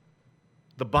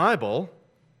the Bible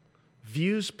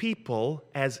views people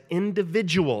as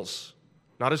individuals,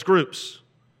 not as groups,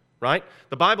 right?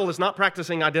 The Bible is not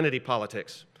practicing identity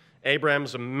politics.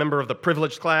 Abraham's a member of the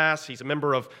privileged class. He's a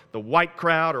member of the white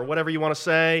crowd or whatever you want to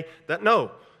say.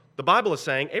 No, the Bible is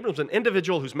saying Abram's an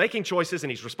individual who's making choices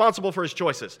and he's responsible for his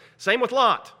choices. Same with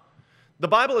Lot. The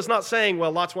Bible is not saying,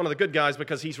 well, Lot's one of the good guys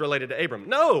because he's related to Abram.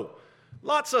 No,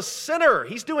 Lot's a sinner.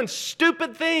 He's doing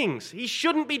stupid things. He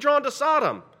shouldn't be drawn to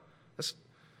Sodom.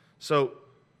 So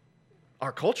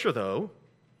our culture, though,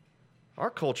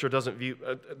 doesn't view,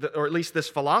 or at least this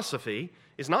philosophy,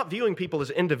 is not viewing people as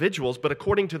individuals, but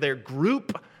according to their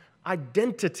group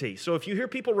identity. So if you hear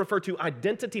people refer to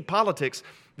identity politics,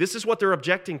 this is what they're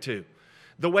objecting to.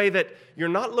 The way that you're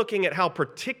not looking at how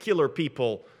particular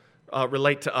people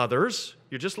relate to others,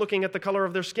 you're just looking at the color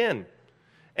of their skin.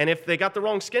 And if they got the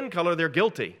wrong skin color, they're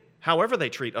guilty, however they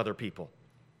treat other people.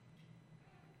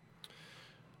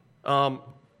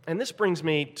 And this brings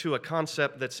me to a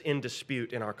concept that's in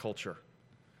dispute in our culture.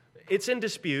 It's in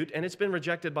dispute, and it's been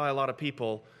rejected by a lot of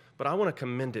people, but I want to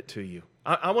commend it to you.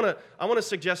 I want to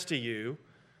suggest to you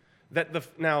that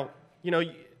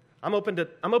I'm open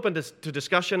to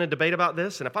discussion and debate about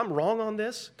this, and if I'm wrong on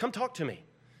this, come talk to me.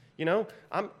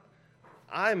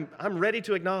 I'm ready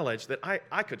to acknowledge that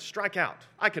I could strike out.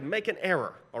 I could make an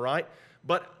error, all right?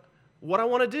 But what I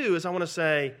want to do is I want to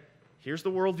say, here's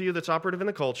the worldview that's operative in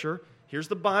the culture. Here's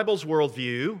the Bible's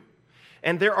worldview.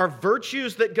 And there are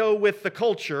virtues that go with the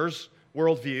culture's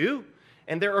worldview,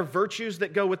 and there are virtues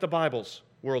that go with the Bible's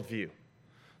worldview.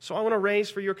 So I want to raise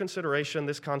for your consideration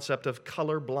this concept of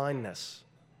color blindness.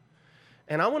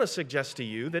 And I want to suggest to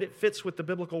you that it fits with the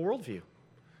biblical worldview.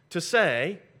 To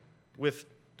say, with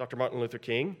Dr. Martin Luther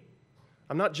King,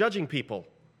 I'm not judging people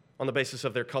on the basis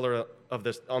of their color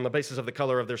on the basis of the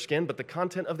color of their skin, but the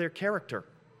content of their character.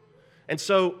 And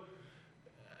so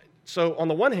on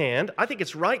the one hand, I think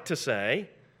it's right to say,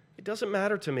 it doesn't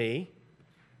matter to me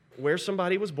where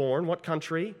somebody was born, what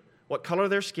country, what color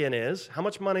their skin is, how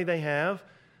much money they have.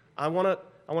 I want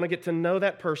to get to know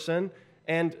that person,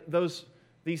 and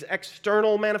these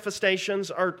external manifestations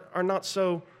are not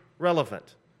so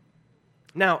relevant.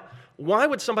 Now, why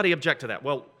would somebody object to that?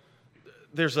 Well,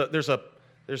 there's a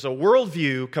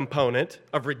worldview component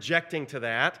of rejecting to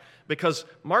that, because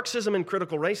Marxism and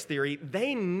critical race theory,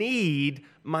 they need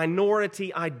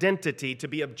minority identity to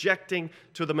be objecting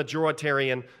to the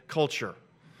majoritarian culture.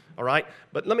 All right?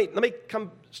 But let me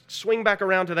swing back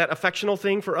around to that affectional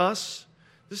thing for us.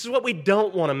 This is what we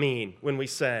don't want to mean when we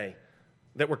say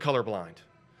that we're colorblind.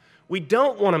 We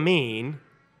don't want to mean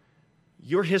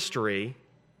your history,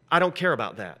 I don't care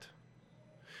about that.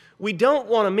 We don't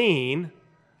want to mean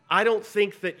I don't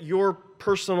think that your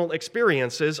personal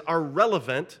experiences are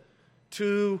relevant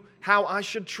to how I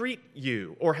should treat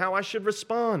you or how I should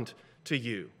respond to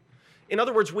you. In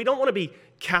other words, we don't want to be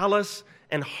callous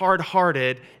and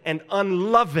hard-hearted and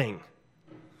unloving,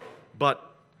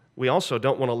 but we also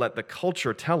don't want to let the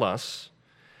culture tell us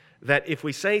that if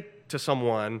we say to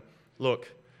someone,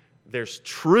 look, there's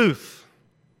truth,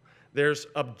 there's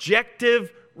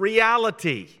objective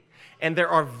reality, and there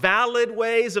are valid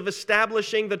ways of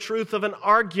establishing the truth of an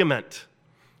argument.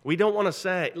 We don't want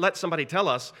to let somebody tell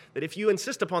us that if you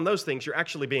insist upon those things, you're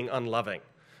actually being unloving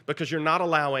because you're not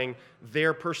allowing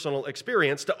their personal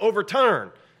experience to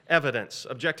overturn evidence,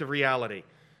 objective reality,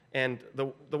 and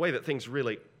the way that things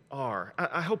really are.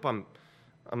 I hope I'm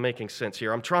making sense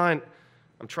here. I'm trying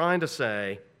to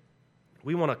say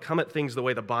we want to come at things the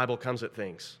way the Bible comes at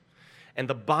things. And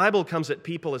the Bible comes at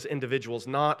people as individuals,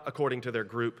 not according to their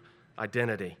group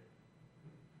identity.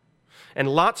 And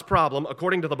Lot's problem,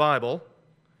 according to the Bible,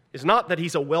 is not that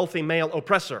he's a wealthy male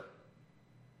oppressor.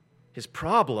 His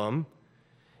problem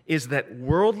is that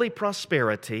worldly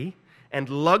prosperity and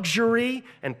luxury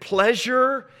and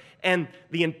pleasure and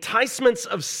the enticements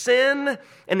of sin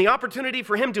and the opportunity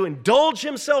for him to indulge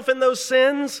himself in those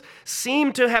sins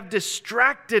seem to have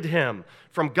distracted him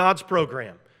from God's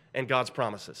program and God's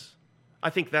promises. I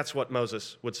think that's what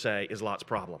Moses would say is Lot's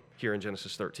problem here in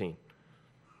Genesis 13.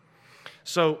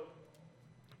 So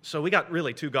we got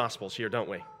really two gospels here, don't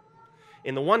we?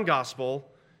 In the one gospel,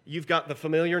 you've got the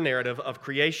familiar narrative of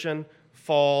creation,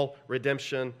 fall,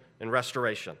 redemption, and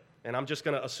restoration. And I'm just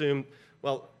going to assume,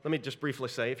 well, let me just briefly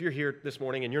say, if you're here this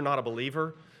morning and you're not a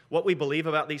believer, what we believe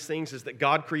about these things is that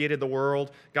God created the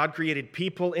world, God created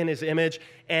people in His image,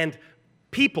 and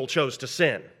people chose to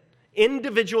sin.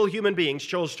 Individual human beings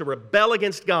chose to rebel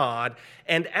against God,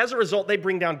 and as a result, they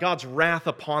bring down God's wrath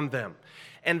upon them.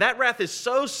 And that wrath is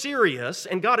so serious,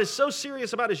 and God is so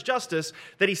serious about His justice,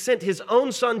 that He sent His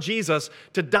own Son, Jesus,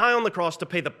 to die on the cross to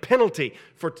pay the penalty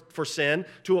for sin,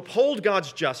 to uphold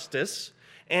God's justice,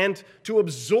 and to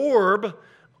absorb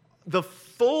the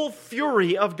full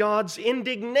fury of God's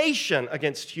indignation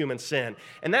against human sin.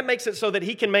 And that makes it so that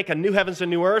He can make a new heavens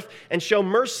and new earth and show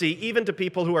mercy even to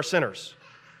people who are sinners.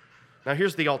 Now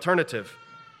here's the alternative.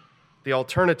 The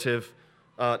alternative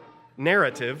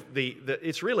narrative.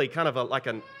 It's really kind of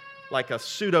like a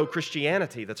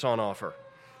pseudo-Christianity that's on offer.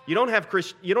 You don't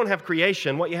have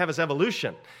creation. What you have is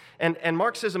evolution. And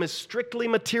Marxism is strictly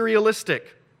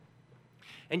materialistic.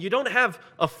 And you don't have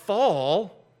a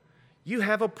fall. You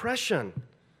have oppression.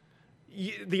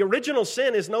 The original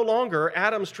sin is no longer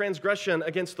Adam's transgression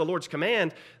against the Lord's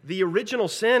command. The original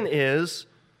sin is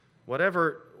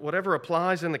whatever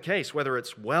applies in the case, whether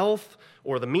it's wealth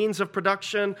or the means of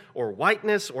production or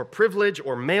whiteness or privilege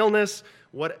or maleness,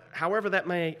 however that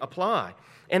may apply.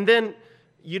 And then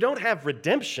you don't have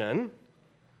redemption.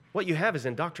 What you have is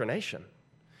indoctrination.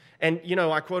 And,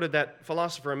 I quoted that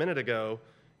philosopher a minute ago,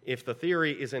 if the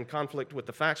theory is in conflict with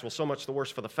the facts, well, so much the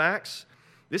worse for the facts.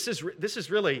 This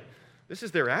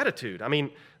is their attitude. I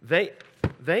mean, they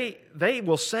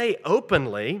will say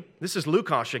openly, this is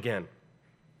Lukács again,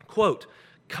 quote,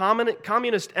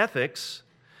 communist ethics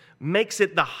makes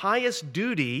it the highest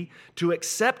duty to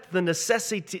accept the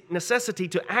necessity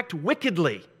to act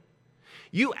wickedly.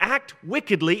 You act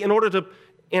wickedly in order to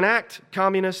enact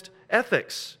communist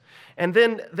ethics. And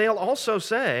then they'll also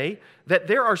say that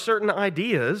there are certain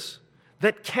ideas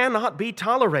that cannot be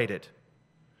tolerated.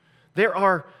 There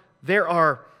are,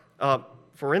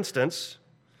 for instance,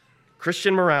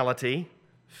 Christian morality,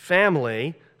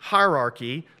 family,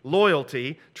 hierarchy,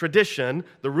 loyalty, tradition,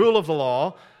 the rule of the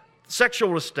law, sexual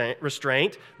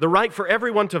restraint, the right for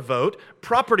everyone to vote,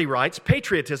 property rights,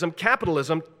 patriotism,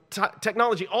 capitalism,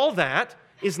 technology. All that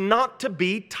is not to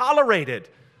be tolerated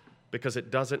because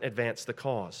it doesn't advance the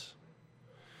cause.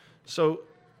 So,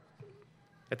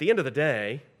 at the end of the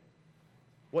day,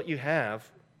 what you have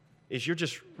is you're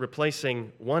just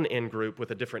replacing one in-group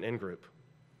with a different in-group.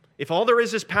 If all there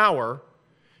is power,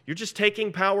 you're just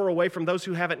taking power away from those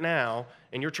who have it now,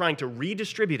 and you're trying to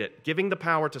redistribute it, giving the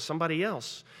power to somebody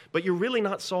else. But you're really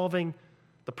not solving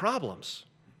the problems.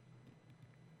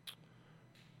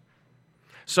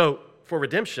 So, for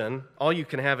redemption, all you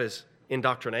can have is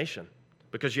indoctrination,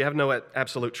 because you have no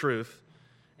absolute truth,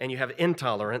 and you have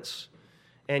intolerance,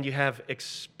 and you have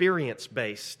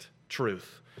experience-based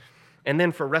truth. And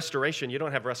then for restoration, you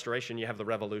don't have restoration, you have the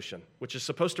revolution, which is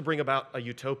supposed to bring about a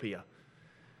utopia.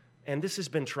 And this has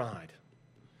been tried.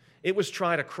 It was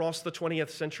tried across the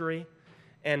 20th century,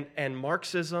 and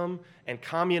Marxism and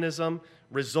communism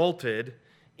resulted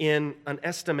in an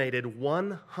estimated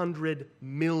 100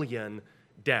 million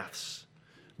deaths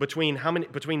between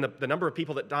the number of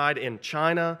people that died in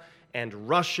China and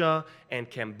Russia and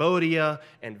Cambodia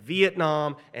and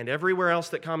Vietnam and everywhere else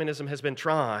that communism has been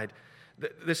tried.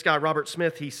 This guy, Robert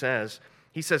Smith, he says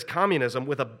communism,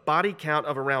 with a body count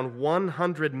of around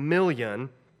 100 million,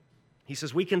 he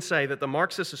says, we can say that the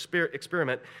Marxist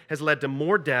experiment has led to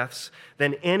more deaths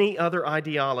than any other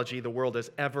ideology the world has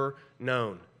ever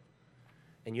known.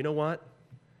 And you know what?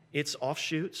 Its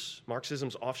offshoots,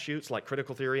 Marxism's offshoots, like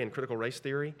critical theory and critical race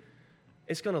theory,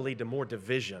 it's going to lead to more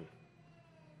division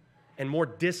and more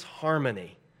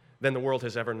disharmony than the world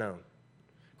has ever known.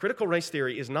 Critical race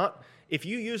theory is not, if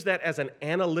you use that as an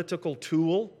analytical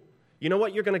tool, you know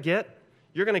what you're going to get?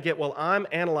 You're going to get, well, I'm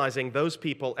analyzing those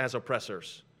people as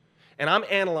oppressors. And I'm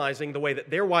analyzing the way that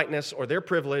their whiteness or their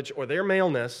privilege or their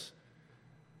maleness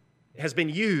has been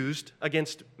used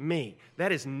against me.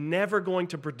 That is never going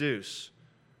to produce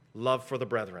love for the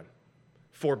brethren,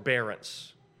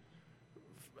 forbearance,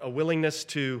 a willingness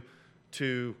to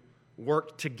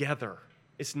work together.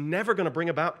 It's never going to bring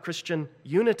about Christian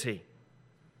unity.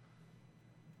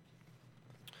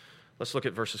 Let's look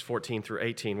at verses 14 through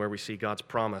 18 where we see God's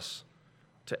promise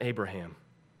to Abraham.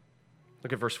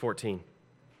 Look at verse 14.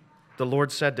 The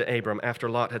Lord said to Abram after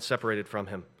Lot had separated from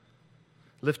him,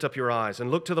 lift up your eyes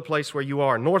and look to the place where you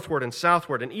are, northward and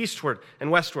southward and eastward and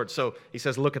westward. So he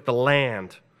says, look at the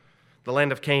land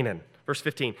of Canaan. Verse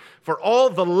 15, for all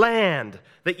the land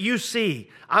that you see,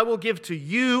 I will give to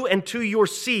you and to your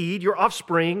seed, your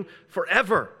offspring,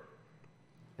 forever.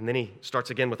 And then he starts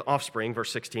again with offspring,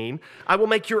 verse 16. I will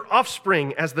make your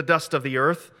offspring as the dust of the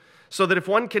earth, so that if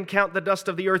one can count the dust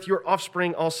of the earth, your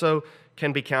offspring also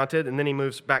can be counted. And then he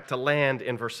moves back to land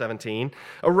in verse 17.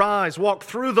 Arise, walk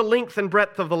through the length and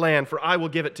breadth of the land, for I will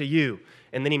give it to you.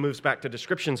 And then he moves back to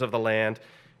descriptions of the land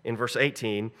in verse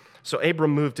 18. So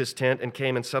Abram moved his tent and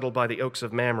came and settled by the oaks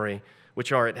of Mamre,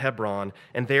 which are at Hebron,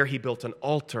 and there he built an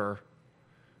altar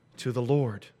to the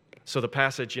Lord. So the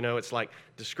passage, it's like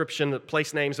description,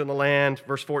 place names in the land,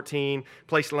 verse 14,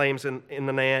 place names in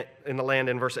the land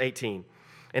in verse 18.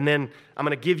 And then I'm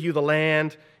going to give you the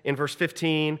land in verse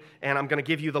 15, and I'm going to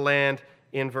give you the land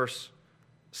in verse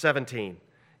 17.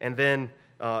 And then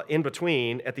in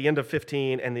between, at the end of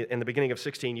 15 and the beginning of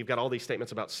 16, you've got all these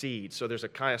statements about seed. So there's a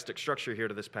chiastic structure here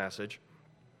to this passage.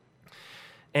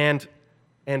 And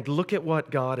look at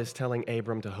what God is telling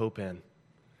Abram to hope in.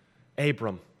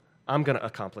 Abram, I'm going to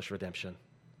accomplish redemption.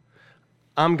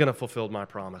 I'm going to fulfill my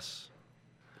promise.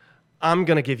 I'm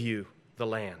going to give you the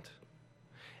land.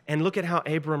 And look at how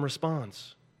Abram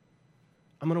responds.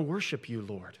 I'm going to worship you,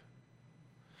 Lord.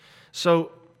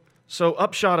 So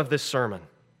upshot of this sermon.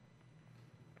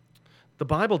 The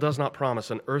Bible does not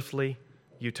promise an earthly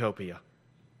utopia.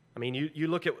 I mean, you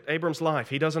look at Abram's life,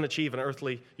 he doesn't achieve an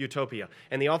earthly utopia.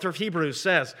 And the author of Hebrews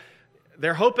says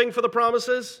they're hoping for the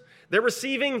promises, they're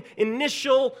receiving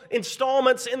initial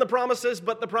installments in the promises,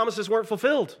 but the promises weren't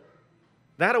fulfilled.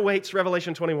 That awaits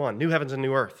Revelation 21, new heavens and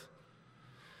new earth.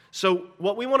 So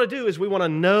what we want to do is we want to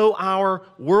know our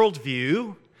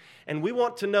worldview, and we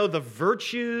want to know the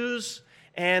virtues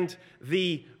and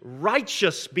the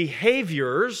righteous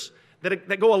behaviors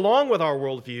that go along with our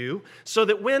worldview, so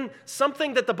that when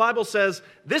something that the Bible says,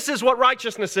 this is what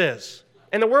righteousness is,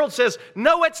 and the world says,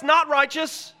 no, it's not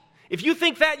righteous, if you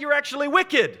think that, you're actually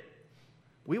wicked.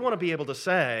 We want to be able to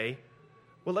say,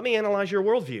 well, let me analyze your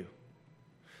worldview.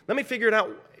 Let me figure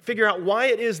out why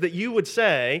it is that you would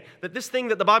say that this thing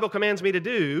that the Bible commands me to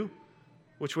do,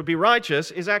 which would be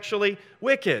righteous, is actually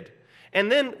wicked.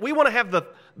 And then we want to have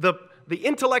the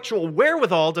intellectual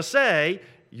wherewithal to say,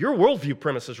 your worldview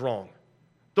premise is wrong.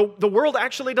 The world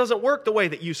actually doesn't work the way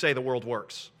that you say the world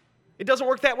works. It doesn't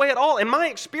work that way at all. And my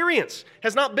experience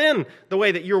has not been the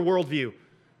way that your worldview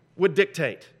would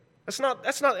dictate. That's not,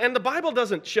 and the Bible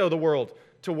doesn't show the world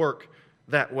to work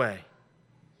that way.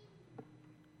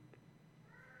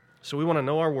 So we want to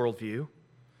know our worldview,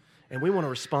 and we want to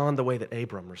respond the way that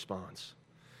Abram responds.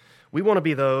 We want to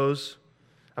be those,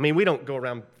 we don't go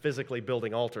around physically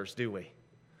building altars, do we?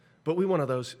 But we want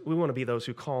to be those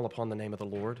who call upon the name of the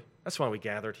Lord. That's why we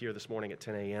gathered here this morning at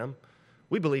 10 a.m.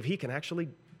 We believe He can actually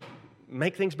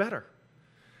make things better.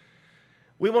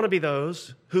 We want to be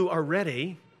those who are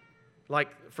ready, like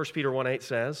 1 Peter 1:8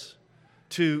 says,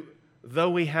 to,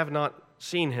 though we have not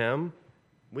seen Him,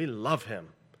 we love Him.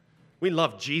 We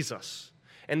love Jesus.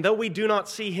 And though we do not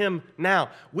see Him now,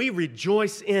 we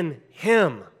rejoice in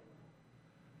Him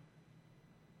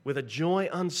with a joy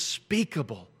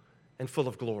unspeakable and full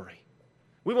of glory.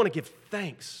 We want to give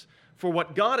thanks for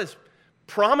what God has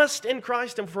promised in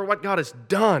Christ and for what God has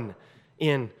done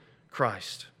in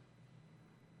Christ.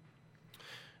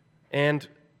 And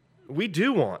we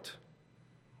do want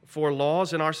for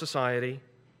laws in our society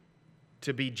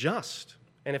to be just.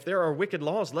 And if there are wicked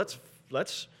laws, let's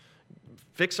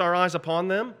fix our eyes upon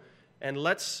them and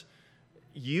let's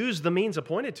use the means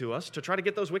appointed to us to try to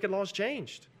get those wicked laws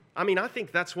changed. I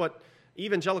think that's what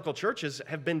evangelical churches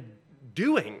have been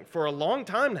doing for a long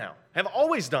time now, have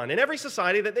always done in every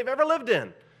society that they've ever lived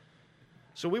in.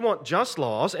 So we want just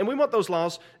laws, and we want those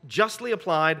laws justly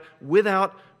applied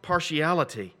without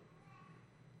partiality.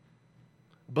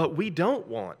 But we don't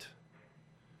want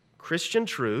Christian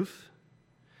truth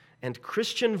and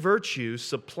Christian virtue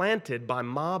supplanted by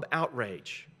mob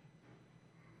outrage.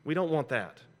 We don't want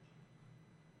that.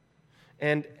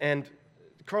 And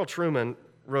Carl Trueman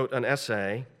wrote an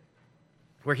essay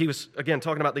where he was, again,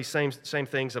 talking about these same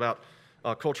things about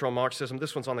cultural Marxism.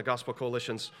 This one's on the Gospel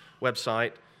Coalition's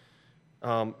website.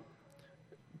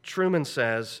 Trueman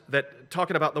says that,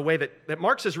 talking about the way that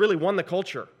Marx has really won the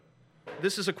culture.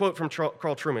 This is a quote from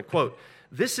Carl Trueman, quote,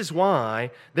 "This is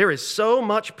why there is so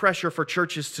much pressure for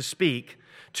churches to speak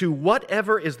to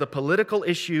whatever is the political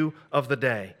issue of the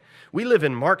day. We live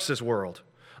in Marx's world,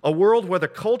 a world where the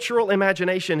cultural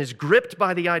imagination is gripped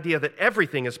by the idea that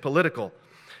everything is political.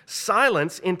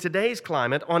 Silence in today's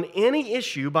climate on any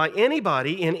issue by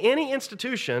anybody in any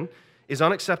institution is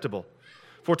unacceptable.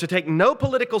 For to take no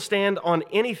political stand on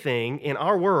anything in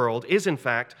our world is, in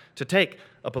fact, to take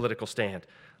a political stand,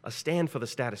 a stand for the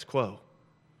status quo."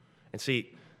 And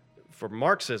see, for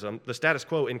Marxism, the status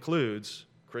quo includes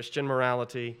Christian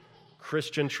morality,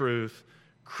 Christian truth,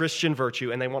 Christian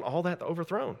virtue, and they want all that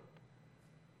overthrown.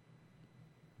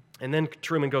 And then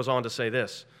Trueman goes on to say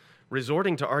this,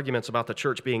 "Resorting to arguments about the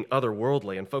church being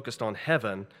otherworldly and focused on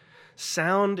heaven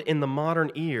sound in the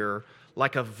modern ear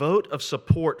like a vote of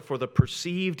support for the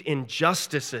perceived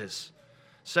injustices,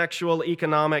 sexual,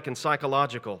 economic, and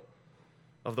psychological,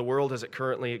 of the world as it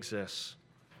currently exists."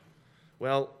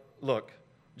 Well, look,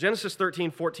 Genesis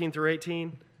 13, 14 through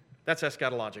 18, that's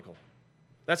eschatological.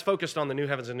 That's focused on the new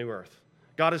heavens and new earth.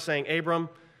 God is saying, Abram,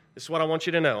 this is what I want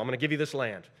you to know. I'm going to give you this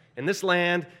land. And this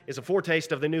land is a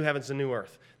foretaste of the new heavens and new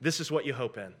earth. This is what you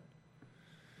hope in.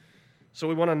 So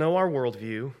we want to know our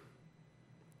worldview.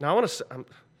 Now,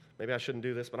 maybe I shouldn't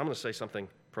do this, but I'm going to say something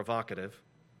provocative.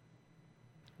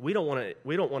 We don't want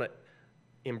to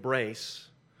embrace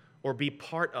or be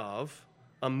part of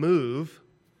a move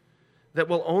that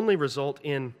will only result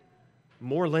in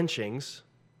more lynchings,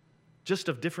 just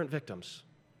of different victims.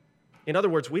 In other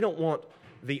words, we don't want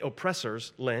the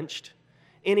oppressors lynched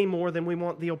any more than we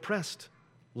want the oppressed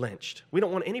lynched. We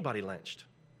don't want anybody lynched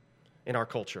in our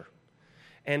culture.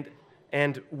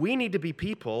 And we need to be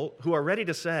people who are ready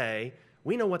to say,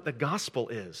 we know what the gospel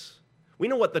is. We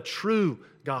know what the true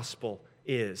gospel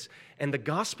is. And the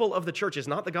gospel of the church is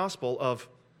not the gospel of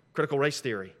critical race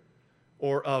theory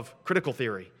or of critical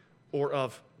theory or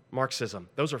of Marxism.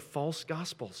 Those are false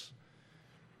gospels.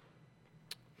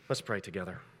 Let's pray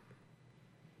together.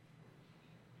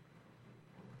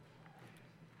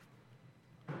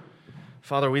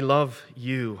 Father, we love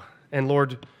you. And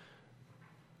Lord,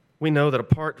 we know that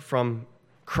apart from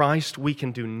Christ, we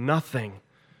can do nothing.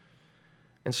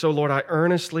 And so, Lord, I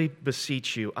earnestly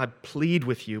beseech you, I plead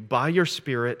with you by your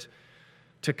Spirit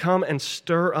to come and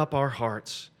stir up our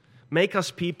hearts. Make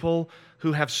us people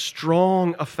who have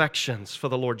strong affections for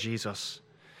the Lord Jesus.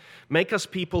 Make us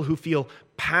people who feel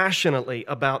passionately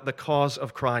about the cause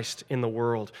of Christ in the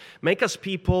world. Make us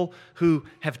people who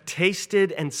have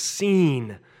tasted and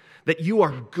seen that you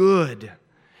are good.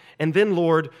 And then,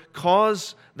 Lord,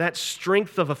 cause that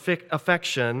strength of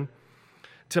affection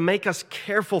to make us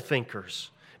careful thinkers,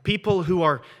 people who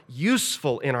are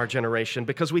useful in our generation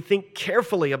because we think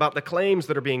carefully about the claims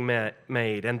that are being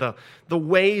made and the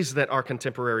ways that our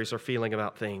contemporaries are feeling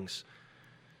about things.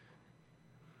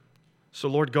 So,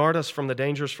 Lord, guard us from the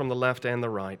dangers from the left and the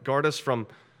right. Guard us from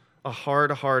a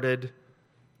hard-hearted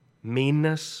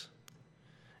meanness,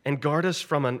 and guard us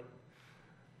from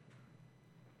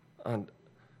an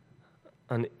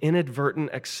inadvertent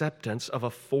acceptance of a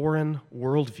foreign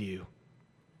worldview.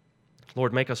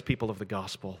 Lord, make us people of the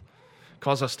gospel.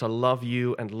 Cause us to love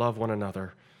you and love one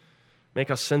another.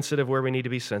 Make us sensitive where we need to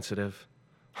be sensitive,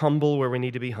 humble where we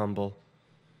need to be humble,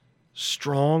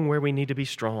 strong where we need to be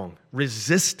strong,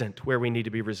 resistant where we need to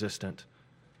be resistant.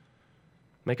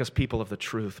 Make us people of the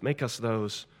truth. Make us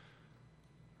those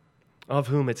of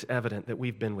whom it's evident that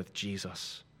we've been with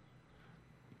Jesus.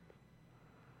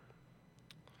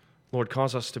 Lord,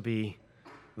 cause us to be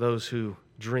those who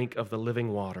drink of the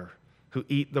living water, who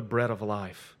eat the bread of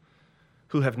life,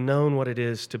 who have known what it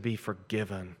is to be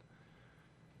forgiven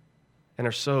and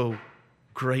are so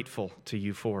grateful to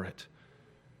you for it,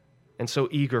 and so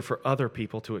eager for other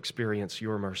people to experience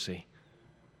your mercy.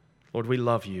 Lord, we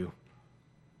love you.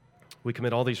 We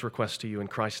commit all these requests to you in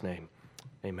Christ's name.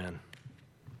 Amen.